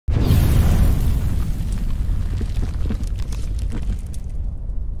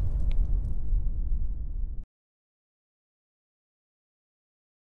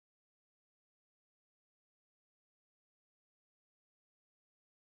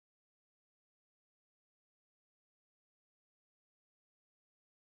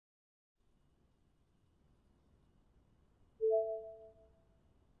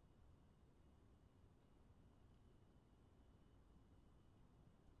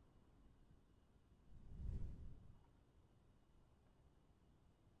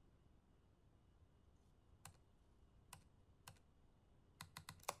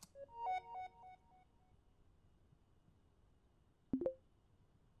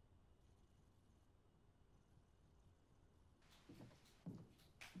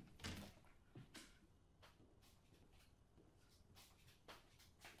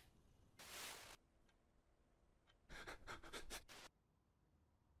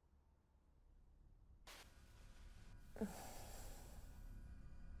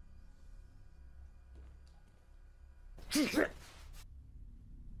Come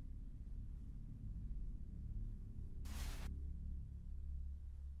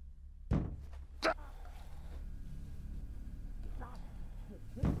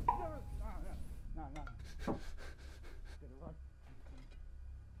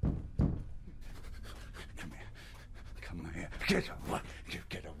here. Get away.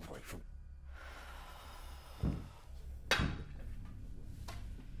 Get away from...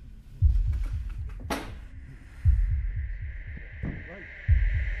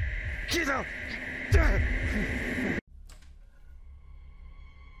 Get out!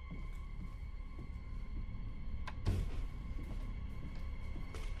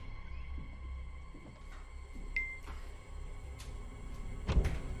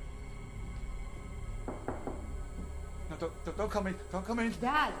 No, don't come in. Don't come in.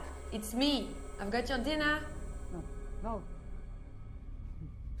 Dad, it's me. I've got your dinner. No.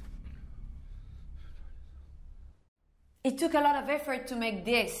 It took a lot of effort to make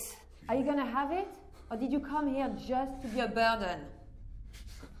this. Are you gonna have it? Or did you come here just to be a burden?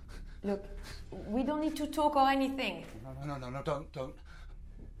 Look, we don't need to talk or anything. No, don't.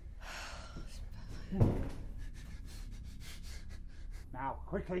 Now,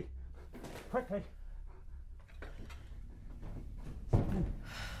 quickly.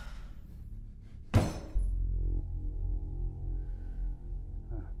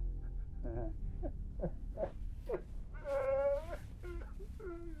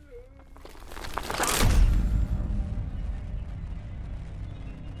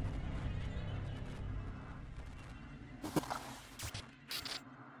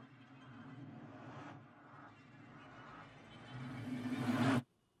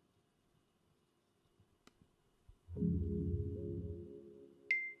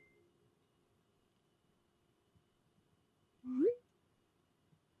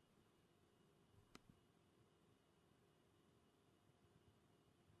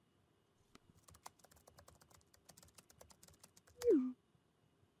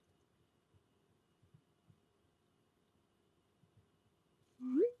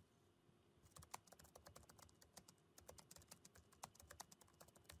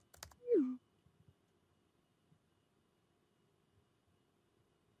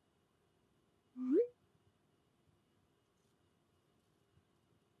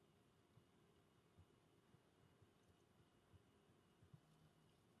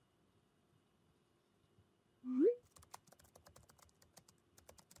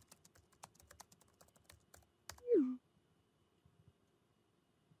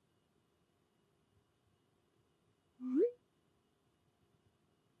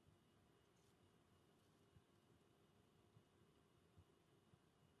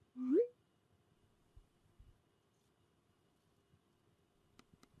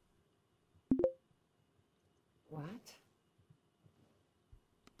 What?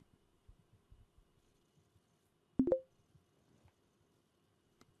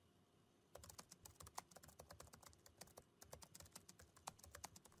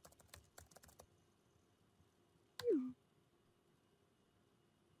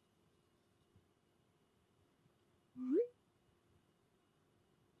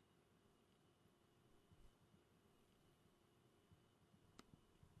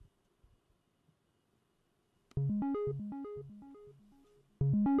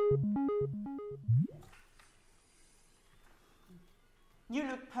 You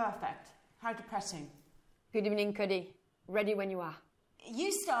look perfect. How depressing. Good evening, Cody. Ready when you are.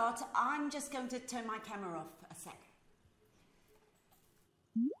 You start. I'm just going to turn my camera off a sec.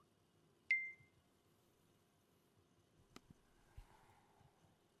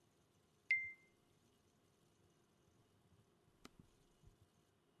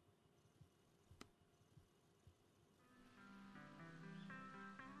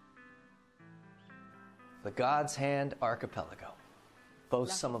 The God's Hand Archipelago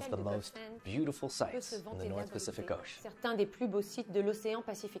boasts some of the most beautiful sights in the North Pacific Ocean. Certains des plus beaux sites de l'océan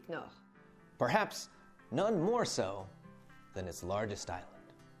Pacifique Nord. Perhaps none more so than its largest island,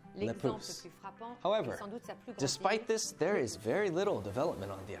 Le Pouce. However, despite this, there is very little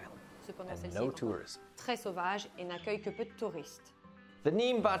development on the island and no tourism. Très sauvage et n'accueille que peu de touristes. The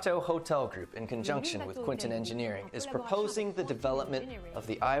Nîmes Bateau Hotel Group, in conjunction with Quinton Engineering, is proposing the development of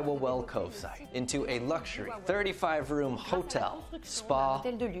the Iowa Well Cove site into a luxury 35-room hotel, spa,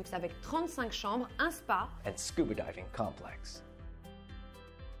 Hôtel de luxe avec 35 chambres, un spa and scuba diving complex.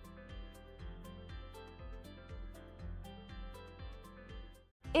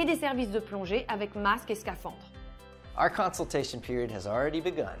 et des services de plongée avec masque et scaphandre. Our consultation period has already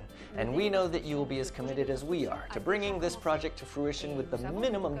begun, and we know that you will be as committed as we are to bringing this project to fruition with the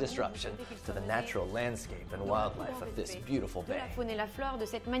minimum disruption to the natural landscape and wildlife of this beautiful bay.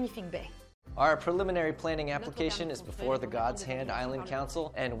 Our preliminary planning application is before the God's Hand Island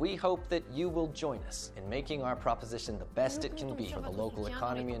Council, and we hope that you will join us in making our proposition the best it can be for the local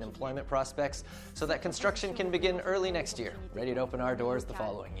economy and employment prospects, so that construction can begin early next year, ready to open our doors the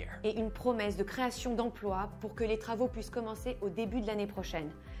following year. Et une promesse de création d'emplois pour que les travaux puissent commencer au début de l'année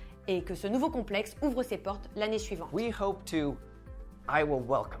prochaine, et que ce nouveau complexe ouvre ses portes l'année suivante. We hope to, I will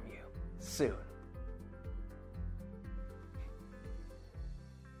welcome you soon.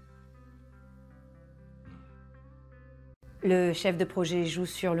 Le chef de projet joue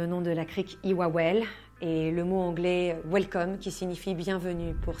sur le nom de la crique Iwawel et le mot anglais welcome qui signifie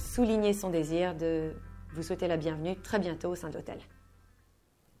bienvenue pour souligner son désir de vous souhaiter la bienvenue très bientôt au sein de l'hôtel.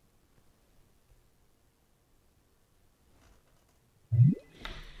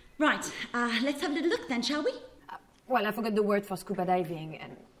 Right, let's have a little look then, shall we? Well, I forgot the word for scuba diving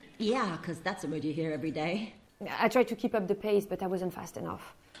and... Yeah, because that's a word you hear every day. I tried to keep up the pace, but I wasn't fast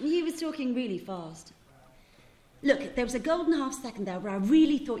enough. You was talking really fast. Look, there was a golden half-second there where I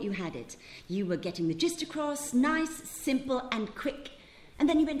really thought you had it. You were getting the gist across, nice, simple and quick. And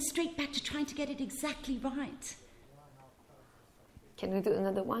then you went straight back to trying to get it exactly right. Can we do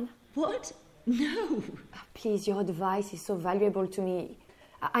another one? What? No. Please, your advice is so valuable to me.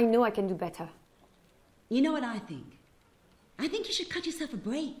 I know I can do better. You know what I think? I think you should cut yourself a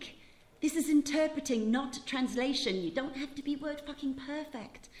break. This is interpreting, not translation. You don't have to be word fucking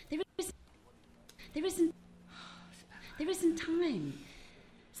perfect. There isn't time.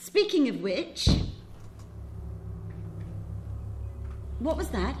 Speaking of which... What was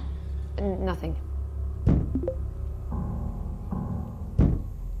that? Nothing.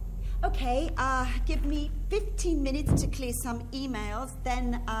 Okay, give me 15 minutes to clear some emails,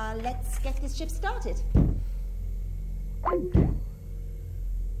 then let's get this shift started.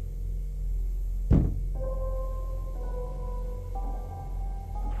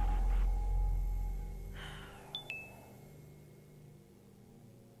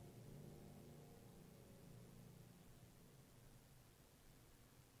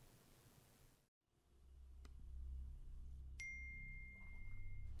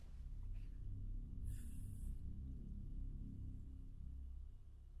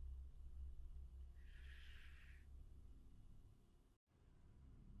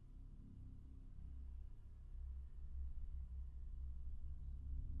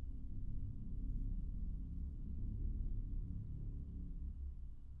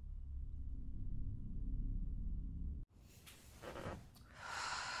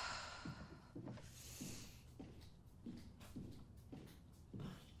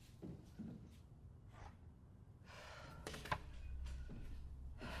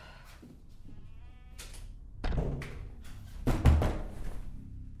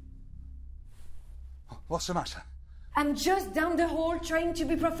 What's the matter? I'm just down the hall trying to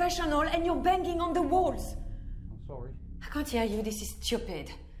be professional and you're banging on the walls. I'm sorry. I can't hear you. This is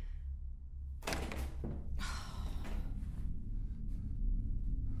stupid.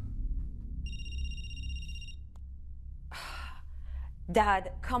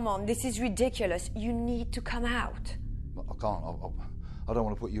 Dad, come on. This is ridiculous. You need to come out. I can't. I don't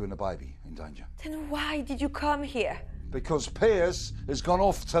want to put you and the baby in danger. Then why did you come here? Because Piers has gone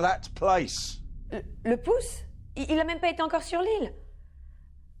off to that place. Le pouce? Il a même pas été encore sur l'île.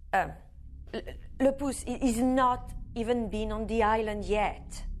 Le pouce, he's not even been on the island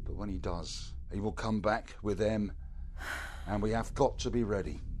yet. But when he does, he will come back with them, and we have got to be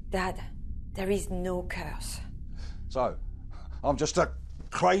ready. Dad, there is no curse. So, I'm just a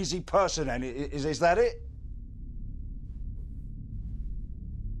crazy person, and is that it?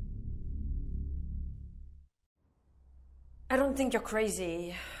 I don't think you're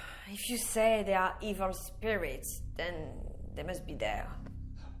crazy. If you say they are evil spirits, then they must be there.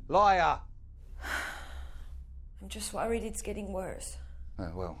 Liar! I'm just worried it's getting worse.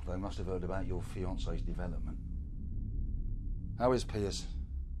 Well, they must have heard about your fiancé's development. How is Piers?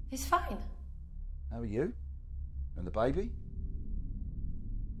 He's fine. How are you? And the baby?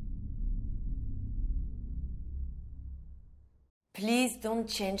 Please don't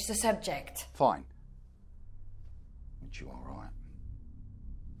change the subject. Fine. But you are right.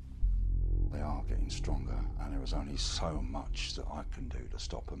 They are getting stronger, and there is only so much that I can do to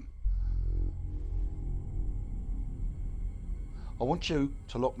stop them. I want you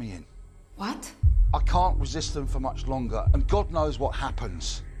to lock me in. What? I can't resist them for much longer, and God knows what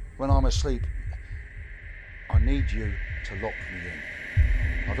happens when I'm asleep. I need you to lock me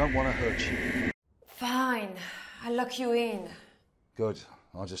in. I don't want to hurt you. Fine. I'll I'll lock you in. Good.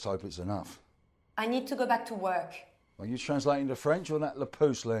 I just hope it's enough. I need to go back to work. Are you translating to French or that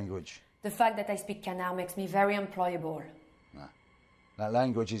Lapousse language? The fact that I speak Canard makes me very employable. Nah. That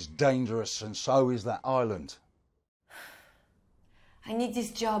language is dangerous, and so is that island. I need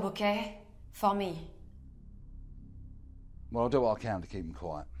this job, okay? For me. Well, I'll do what I can to keep him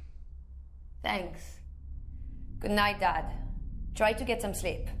quiet. Thanks. Good night, Dad. Try to get some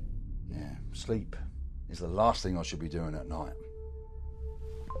sleep. Yeah, sleep is the last thing I should be doing at night.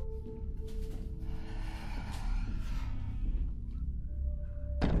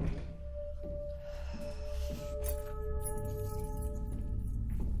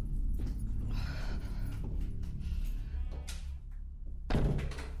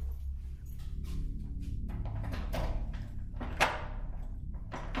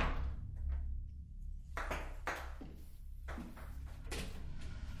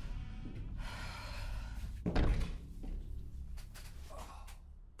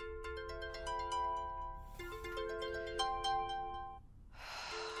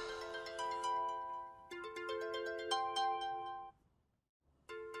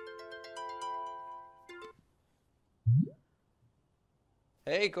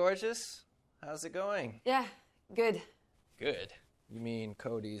 Hey, gorgeous. How's it going? Yeah, good. Good. You mean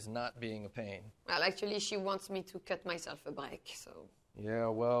Cody's not being a pain? Well, actually, she wants me to cut myself a break, so... Yeah,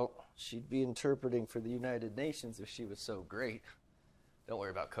 well, she'd be interpreting for the United Nations if she was so great. Don't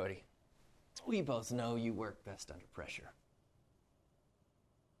worry about Cody. We both know you work best under pressure.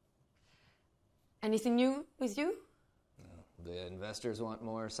 Anything new with you? The investors want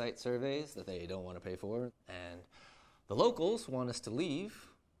more site surveys that they don't want to pay for, and the locals want us to leave,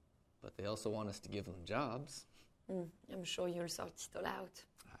 but they also want us to give them jobs. I'm sure you'll sort it all out.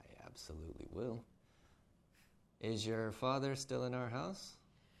 I absolutely will. Is your father still in our house?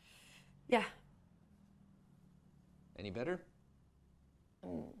 Yeah. Any better?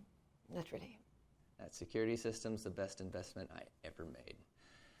 Not really. That security system's the best investment I ever made.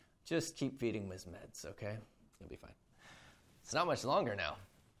 Just keep feeding him his meds, okay? He'll be fine. It's not much longer now.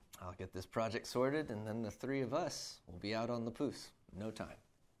 I'll get this project sorted, and then the three of us will be out on Lapousse. No time.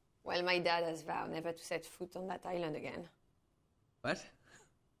 Well, my dad has vowed never to set foot on that island again. What?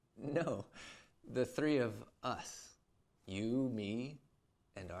 No. The three of us. You, me,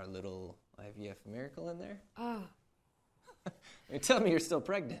 and our little IVF miracle in there? Oh. Tell me you're still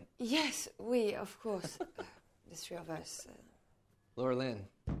pregnant. Yes, we, of course. The three of us. Laura Lynn,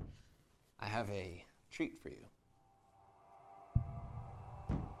 I have a treat for you.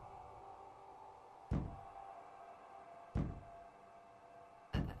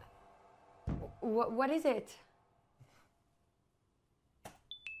 What is it?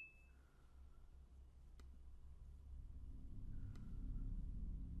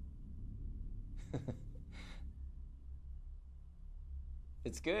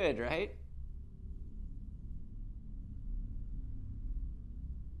 It's good, right?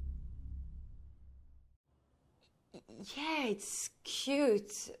 Yeah, it's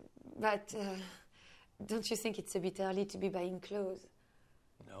cute, but don't you think it's a bit early to be buying clothes?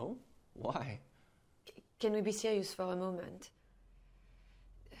 No? Why? Can we be serious for a moment?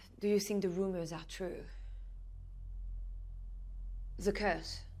 Do you think the rumors are true? The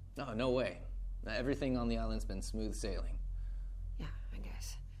curse? No, no way. Everything on the island's been smooth sailing. Yeah, I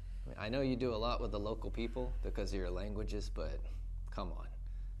guess. I know you do a lot with the local people because of your languages, but come on.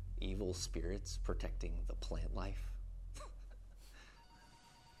 Evil spirits protecting the plant life.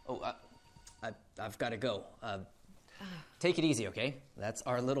 I've got to go. Take it easy, okay? That's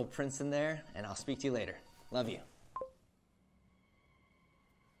our little prince in there, and I'll speak to you later. Love you.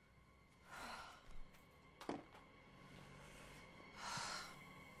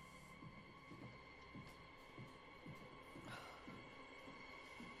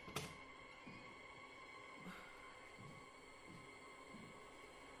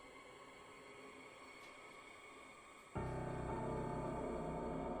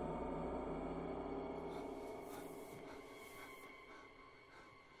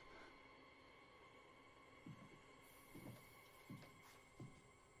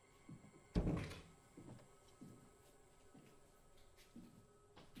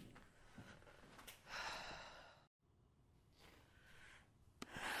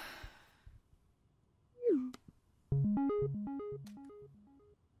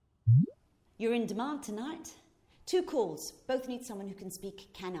 You're in demand tonight. 2 calls. Both need someone who can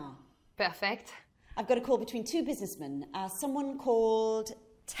speak Canard. Perfect. I've got a call between 2 businessmen. Someone called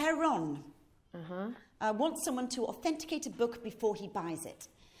Teron. Wants someone to authenticate a book before he buys it.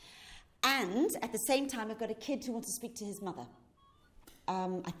 And at the same time, I've got a kid who wants to speak to his mother.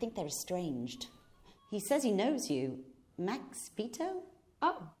 I think they're estranged. He says he knows you. Max Pito?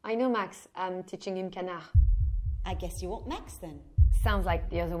 Oh, I know Max. I'm teaching him canard. I guess you want Max then. Sounds like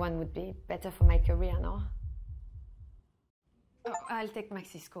the other one would be better for my career, no? Oh, I'll take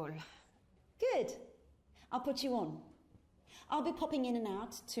Max's call. Good. I'll put you on. I'll be popping in and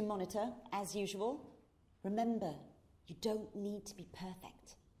out to monitor, as usual. Remember, you don't need to be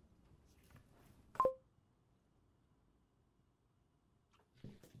perfect.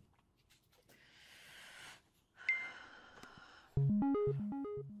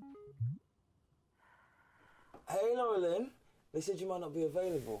 Hey, Laurelyn. They said you might not be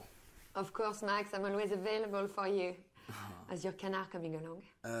available. Of course, Max. I'm always available for you. How's your canard coming along?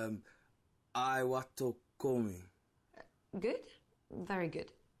 I wato komi. Good? Very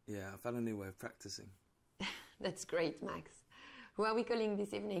good. Yeah, I found a new way of practicing. That's great, Max. Who are we calling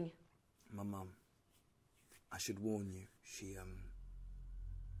this evening? My mum. I should warn you, she,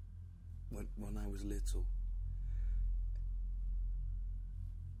 when I was little,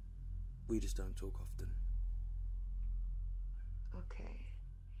 we just don't talk often. Okay.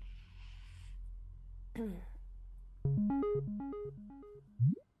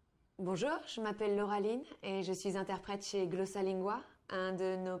 Bonjour, je m'appelle Lauraline et je suis interprète chez Glossalingua. Un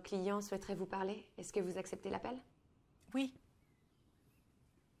de nos clients souhaiterait vous parler. Est-ce que vous acceptez l'appel? Oui.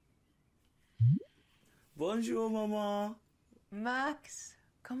 Bonjour, maman. Max,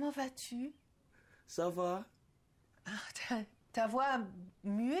 comment vas-tu? Ça va? Ah, ta voix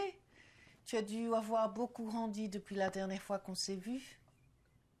muet. Tu as dû avoir beaucoup grandi depuis la dernière fois qu'on s'est vu.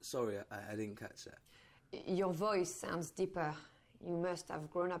 Sorry, I didn't catch that. Your voice sounds deeper. You must have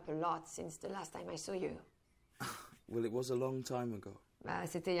grown up a lot since the last time I saw you. Well, it was a long time ago. Bah,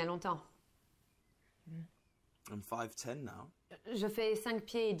 c'était il y a longtemps. I'm 5'10" now. Je fais 5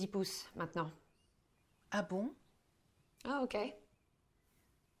 pieds et 10 pouces maintenant. Ah bon? Ah, ok.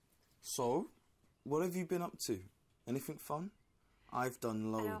 So, what have you been up to? Anything fun? I've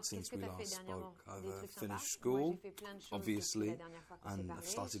done loads since we last spoke. I've finished school, obviously, and I've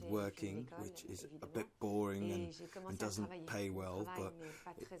started working, which is a bit boring and doesn't pay well, but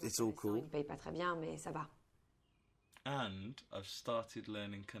it's all cool. And I've started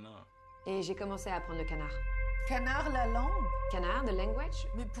learning canard. Et j'ai commencé à apprendre le canard. Canard, la langue? Canard, the language?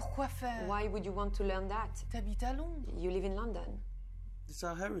 Mais pourquoi faire? Why would you want to learn that? T'habites à Londres. You live in London. It's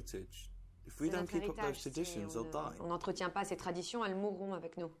our heritage. If we don't keep up those traditions, they'll die. On n'entretient pas ces traditions, elles mourront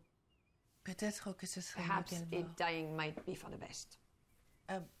avec nous. Peut-être que ce serait Perhaps également. it dying might be for the best.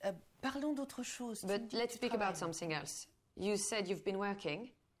 Parlons d'autre chose. But let's speak about something else. You said you've been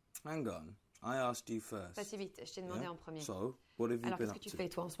working. Hang on. I asked you first. Pas si vite, je t'ai demandé en premier. So, what have you Alors, been qu'est-ce up que tu to? fais,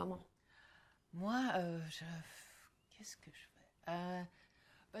 toi, en ce moment? Moi, qu'est-ce que je fais?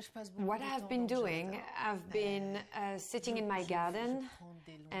 Je passe beaucoup What de I've temps been dans le doing, jardin. I've been sitting in my garden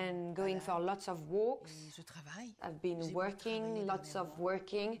and going for lots of walks. Et je travaille. I've been J'ai working, travaillé lots of dernièrement.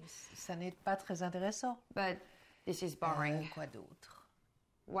 working, Ça n'est pas très intéressant. but this is boring. Quoi d'autre?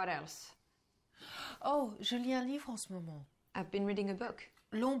 What else? Oh, je lis un livre en ce moment. I've been reading a book.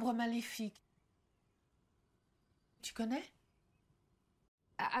 L'ombre maléfique. Tu connais?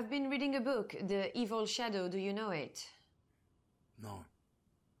 I've been reading a book, The Evil Shadow. Do you know it? No.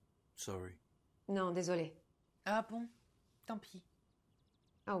 Sorry. Non, désolé. Ah bon? Tant pis.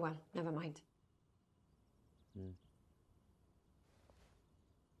 Oh well, never mind.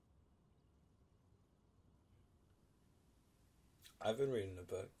 I've been reading a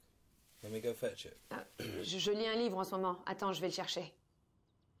book. Let me go fetch it. Je lis un livre en ce moment. Attends, je vais le chercher.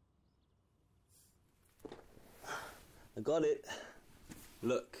 I got it.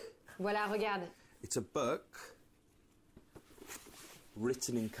 Look. Voilà, regarde. It's a book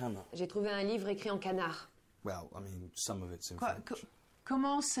written in canard. J'ai trouvé un livre écrit en canard. Well, I mean, some of it's in Quoi, French.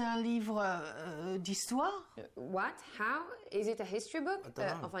 comment c'est un livre d'histoire? What? How? Is it a history book? I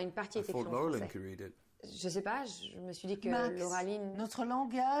don't know. Enfin, une partie I est écrite thought en Laurelyn français. could read it. Je sais pas, je me suis dit que Max, Lauraline... notre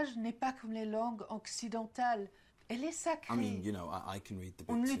langage n'est pas comme les langues occidentales. Elle est sacrée. I mean, you know, I can read the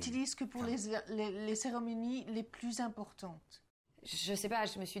On ne bits in l'utilise que pour les cérémonies les plus importantes. Je sais pas,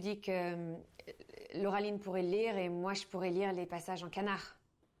 je me suis dit que Lauraline pourrait lire et moi je pourrais lire les passages en canard.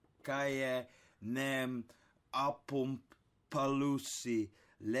 Kaye nem apum palusi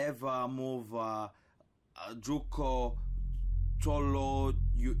leva mova juko tolo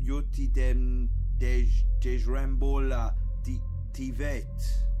yotidem dejrembola tivet.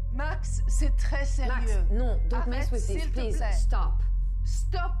 Max, c'est très sérieux. Max, non, don't Arrête, mess with this, s'il te please, plaît. stop.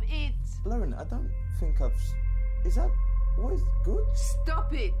 Stop it. Lauren, I don't think I've... Is that... What is... Good?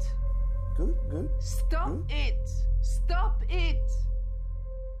 Stop it. Good? Stop Good? it. Stop it.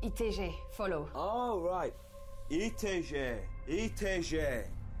 ITG, follow. Oh, right. ITG.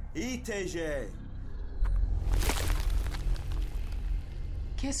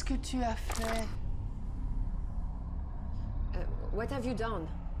 Qu'est-ce que tu as fait? What have you done?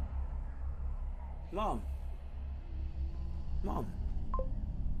 Mom. Mom.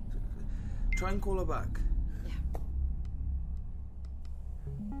 Try and call her back. Yeah.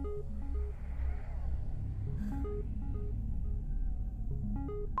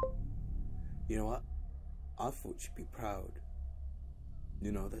 You know what? I thought she'd be proud.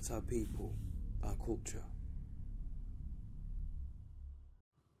 You know, that's our people, our culture.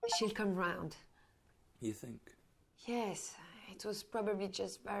 She'll come round. You think? Yes, it was probably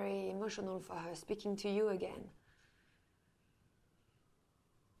just very emotional for her speaking to you again.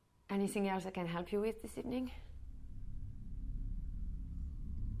 Anything else I can help you with this evening?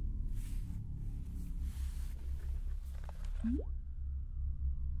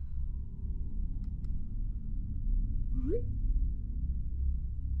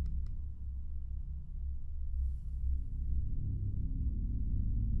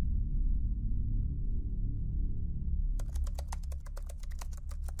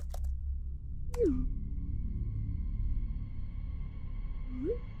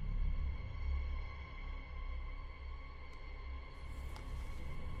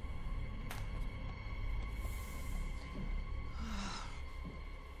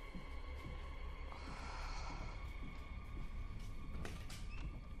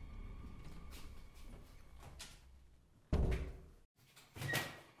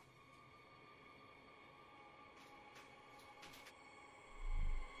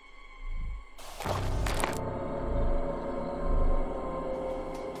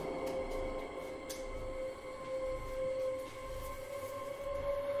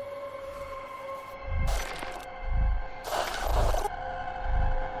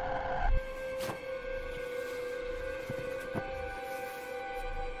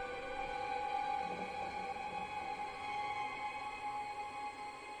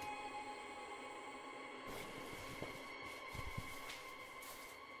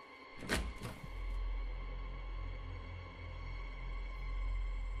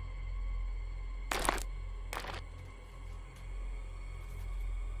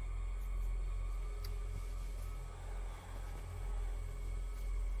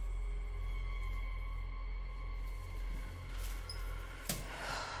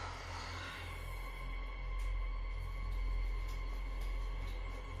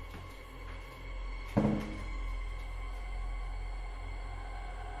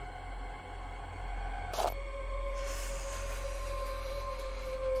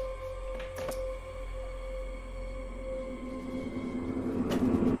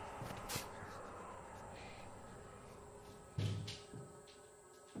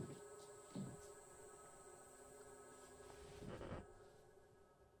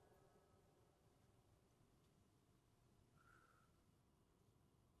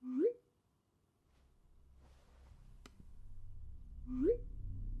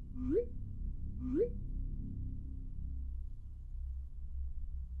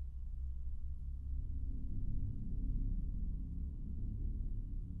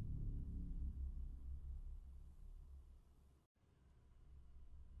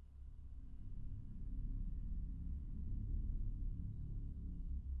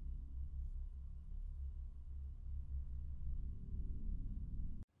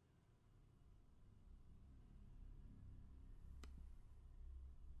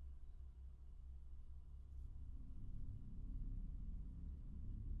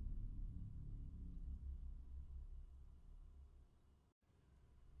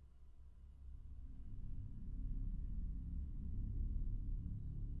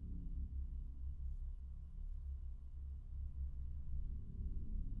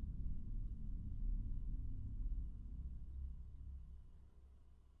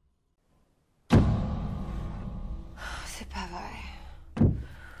 C'est pas vrai.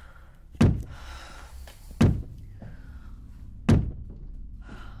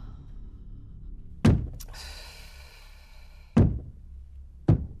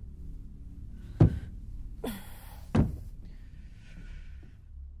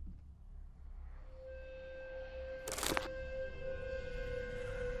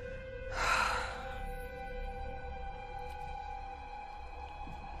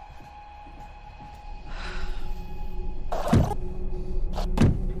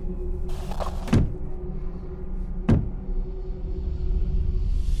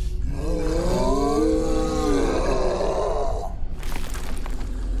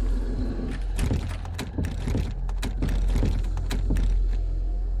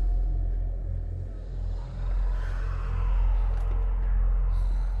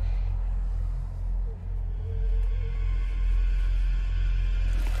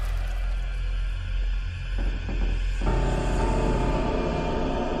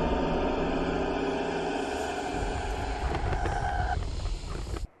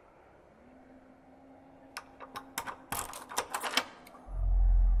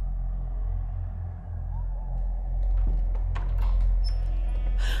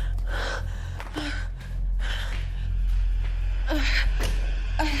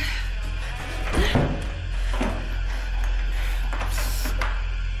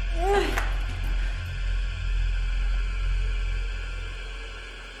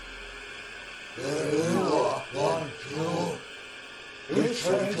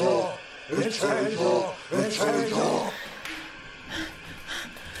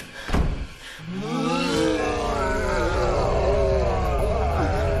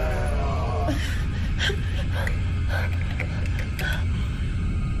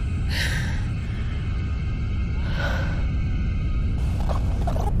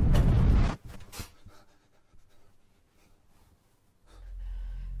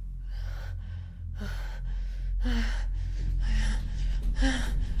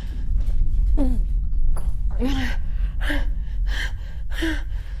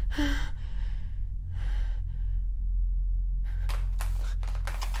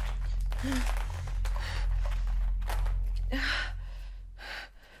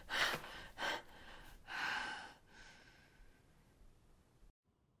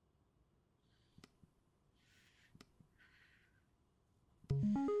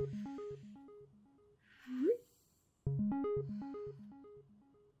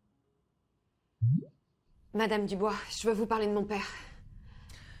 Madame Dubois, je veux vous parler de mon père.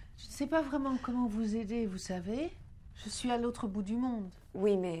 Je ne sais pas vraiment comment vous aider, vous savez. Je suis à l'autre bout du monde.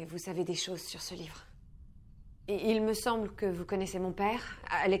 Oui, mais vous savez des choses sur ce livre. Et il me semble que vous connaissez mon père,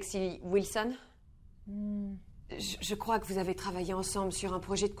 Alexis Wilson. Je crois que vous avez travaillé ensemble sur un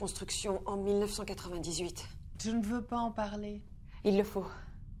projet de construction en 1998. Je ne veux pas en parler. Il le faut.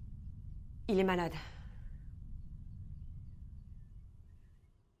 Il est malade.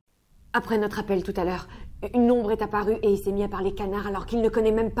 Après notre appel tout à l'heure, une ombre est apparue et il s'est mis à parler canard alors qu'il ne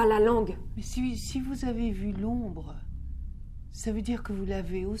connaît même pas la langue. Mais si vous avez vu l'ombre, ça veut dire que vous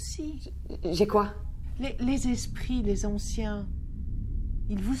l'avez aussi. J'ai quoi? Les esprits, les anciens,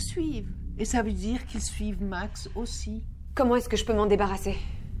 ils vous suivent. Et ça veut dire qu'ils suivent Max aussi. Comment est-ce que je peux m'en débarrasser?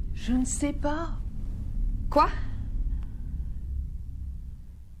 Je ne sais pas. Quoi?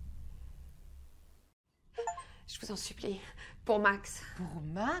 Je vous en supplie. Pour Max. Pour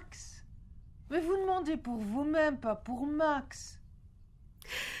Max? Mais vous demandez pour vous-même, pas pour Max.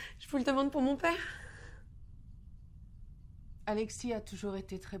 Je vous le demande pour mon père. Alexis a toujours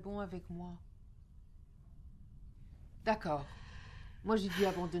été très bon avec moi. D'accord. Moi, j'ai dû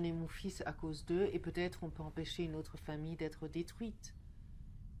abandonner mon fils à cause d'eux et peut-être on peut empêcher une autre famille d'être détruite.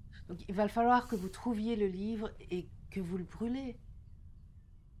 Donc, il va falloir que vous trouviez le livre et que vous le brûlez.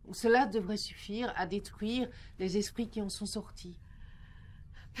 Cela devrait suffire à détruire les esprits qui en sont sortis.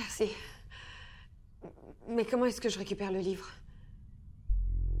 Merci. Mais comment est-ce que je récupère le livre?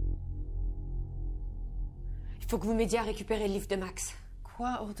 Il faut que vous m'aidiez à récupérer le livre de Max.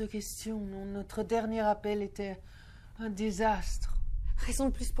 Quoi? Hors de question. Non, notre dernier appel était un désastre. Raison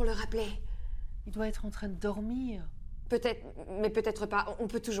de plus pour le rappeler. Il doit être en train de dormir. Peut-être, mais peut-être pas. On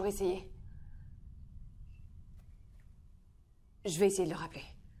peut toujours essayer. Je vais essayer de le rappeler.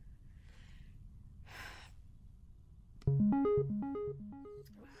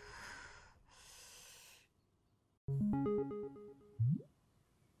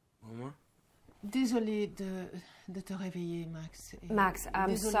 Maman? Désolée de te réveiller, Max. Max,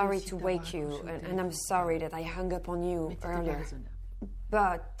 I'm sorry to wake you, and I'm sorry that I hung up on you earlier.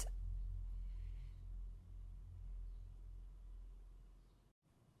 But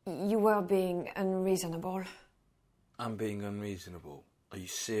you were being unreasonable. I'm being unreasonable. Are you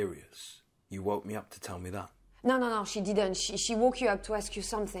serious? You woke me up to tell me that? No, she didn't. She woke you up to ask you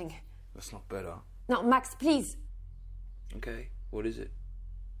something. That's not better. No, Max, please. Okay, what is it?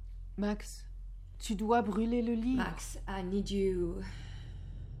 Max, tu dois brûler le livre. Max, I need you.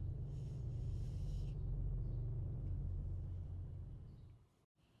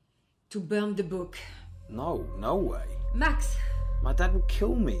 To burn the book. No way. Max! My dad would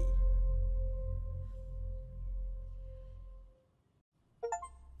kill me.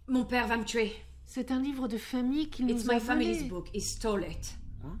 Mon père va me tuer. C'est un livre de famille qu'il It's nous a my volé. family's book. He stole it.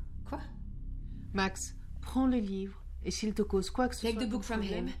 Huh? Quoi? Max, prends le livre. Et s'il te cause quoi que ce soit... Take the book from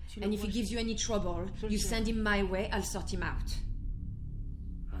him, and if he gives you any trouble, you send him my way, I'll sort him out.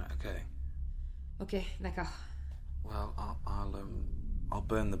 Right, okay. Ok, d'accord. Well, I'll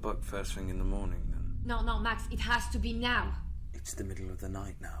burn the book first thing in the morning then. No, Max, it has to be now. It's the middle of the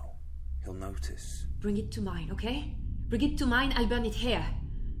night now. He'll notice. Bring it to mine, okay? Bring it to mine, I'll burn it here.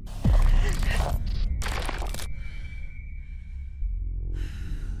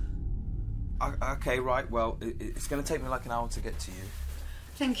 Okay, right, well, it's going to take me like an hour to get to you.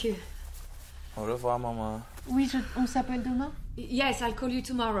 Thank you. Au revoir, maman. Oui, on s'appelle demain? Yes, I'll call you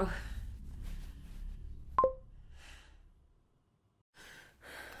tomorrow.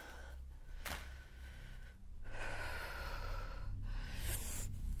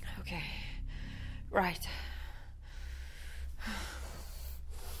 Okay. Right.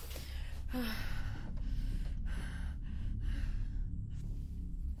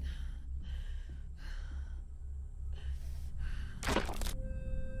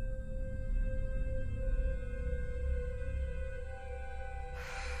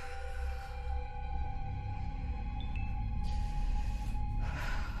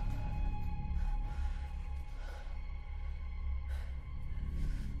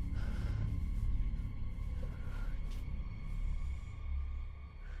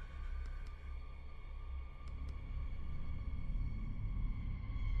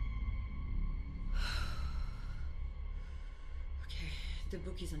 The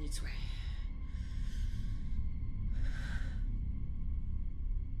book is on its way.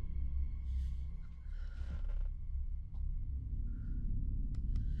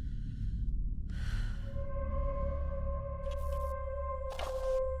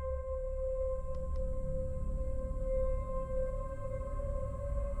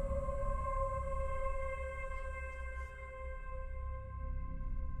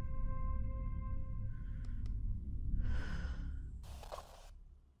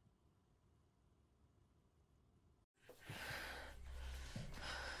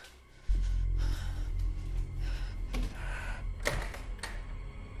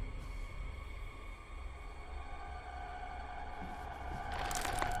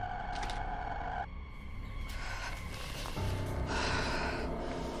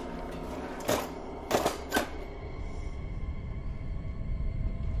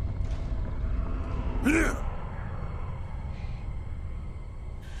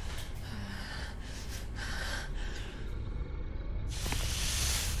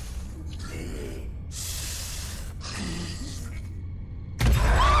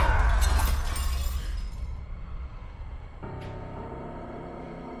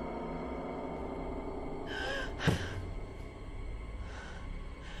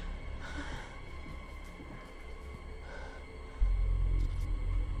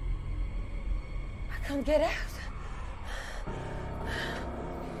 I can't get out.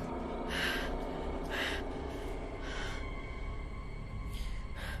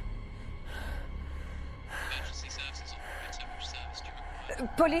 Emergency services operator, which service do you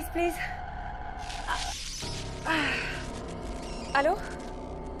require? Police, please. Allô?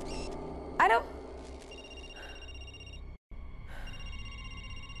 Allô?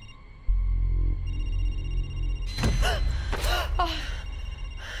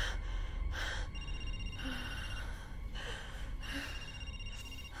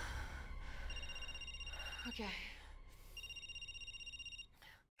 Okay.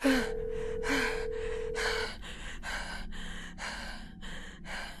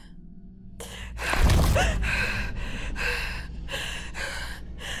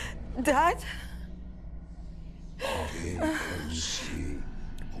 Dad?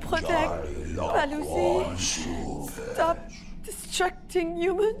 Protect Lucy. Stop destructing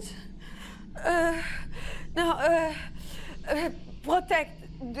humans. Protect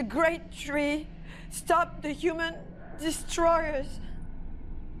the great tree. Stop the human destroyers.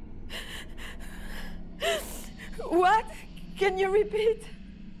 What? Can you repeat?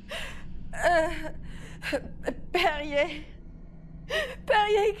 Perrier.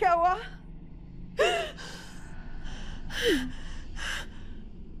 Perrier Kawa.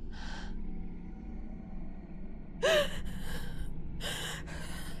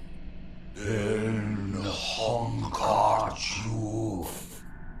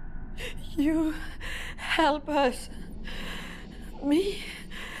 You help us. Me?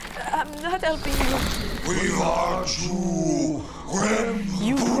 I'm not helping you. We are you.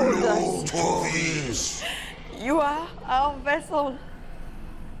 You hold us. You are our vessel.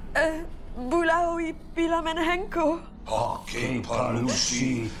 Bulaoi Pilamenhenko.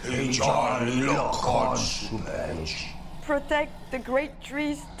 Protect the great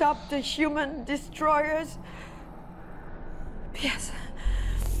trees, stop the human destroyers. Pierce,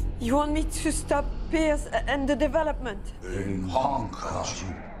 you want me to stop Pierce and the development?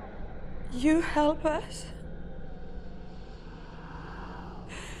 You help us?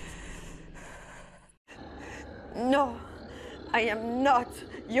 No, I am not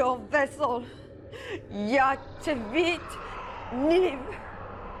your vessel. Yaktevit Niv.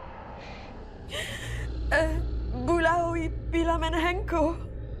 Bulaoi Pilamenhenko.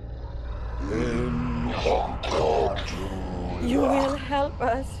 You will help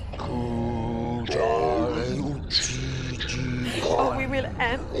us. Or we will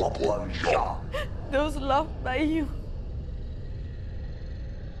end those loved by you.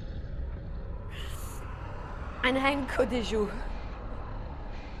 And Henko de jour.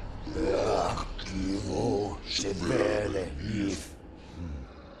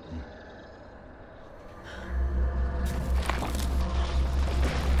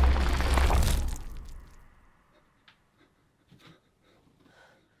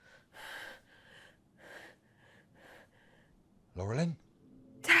 Laurelyn?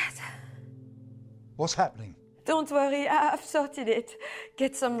 Dad. What's happening? Don't worry, I've sorted it.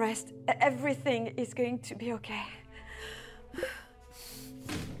 Get some rest. Everything is going to be okay.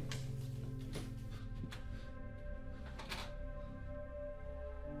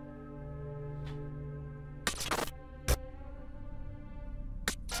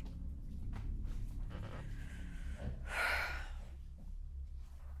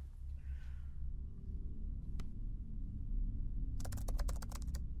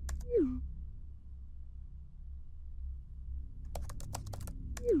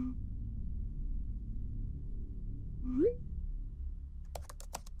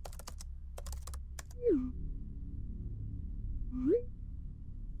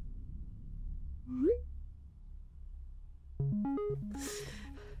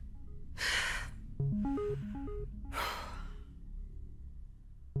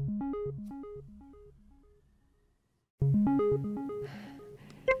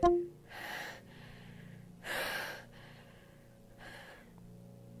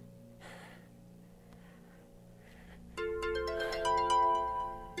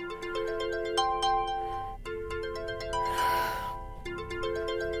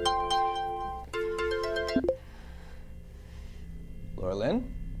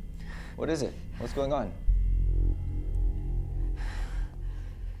 is it? What's going on?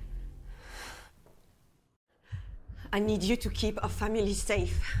 I need you to keep our family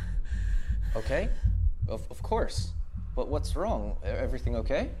safe. Okay, of course. But what's wrong? Everything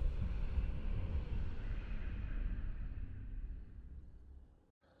okay?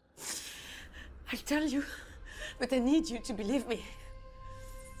 I'll tell you, but I need you to believe me.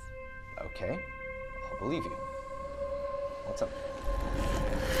 Okay, I'll believe you. What's up?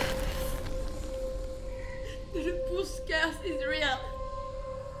 The Repousse curse is real.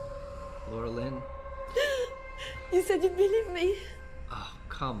 Laura Lynn? You said you'd believe me. Oh,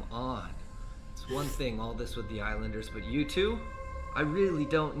 come on. It's one thing, all this with the Islanders, but you two? I really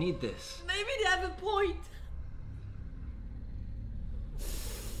don't need this. Maybe they have a point.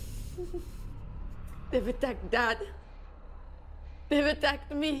 They've attacked Dad. They've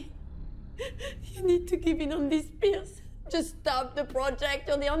attacked me. You need to give in on this, Pierce. Just stop the project.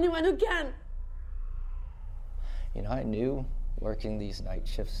 You're the only one who can. You know, I knew working these night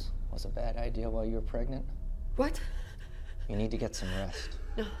shifts was a bad idea while you were pregnant. What? You need to get some rest.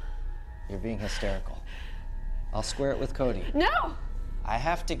 No. You're being hysterical. I'll square it with Cody. No! I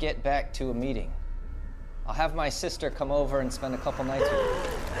have to get back to a meeting. I'll have my sister come over and spend a couple nights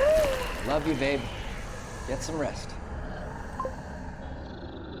with you. Love you, babe. Get some rest.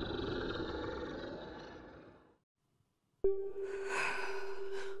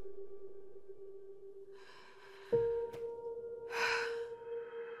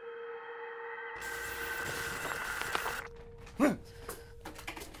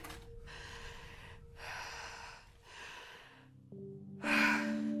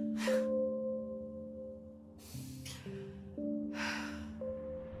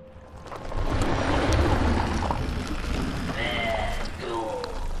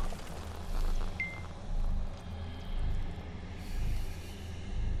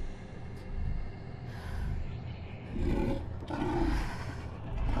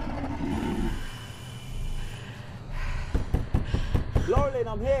 Laurelyn,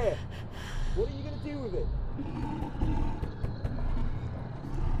 I'm here. What are you going to do with it?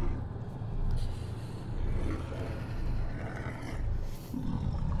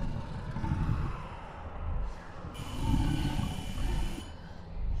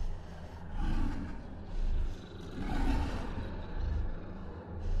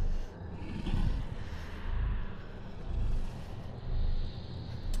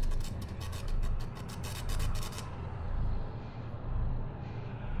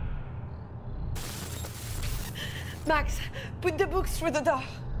 Max, put the books through the door.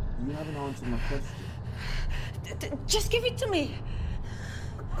 You haven't answered my question. Just give it to me.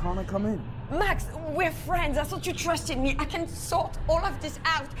 Can't I come in? Max, we're friends. I thought you trusted me. I can sort all of this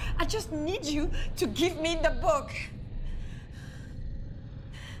out. I just need you to give me the book.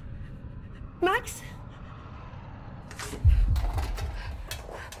 Max?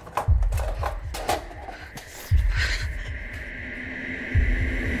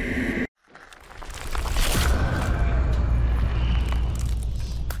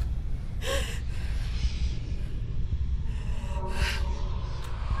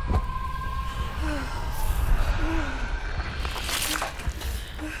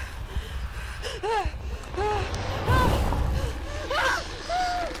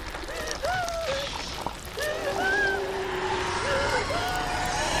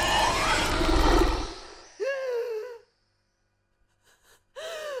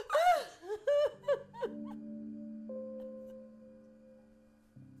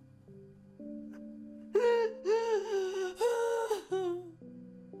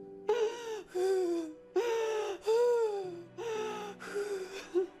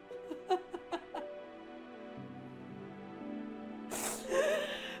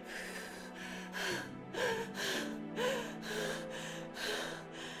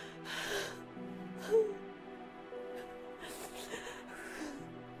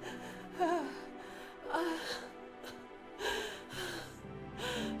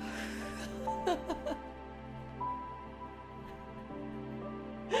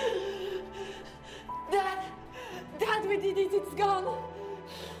 Dad, we did it. It's gone.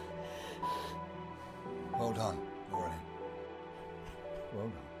 Well done.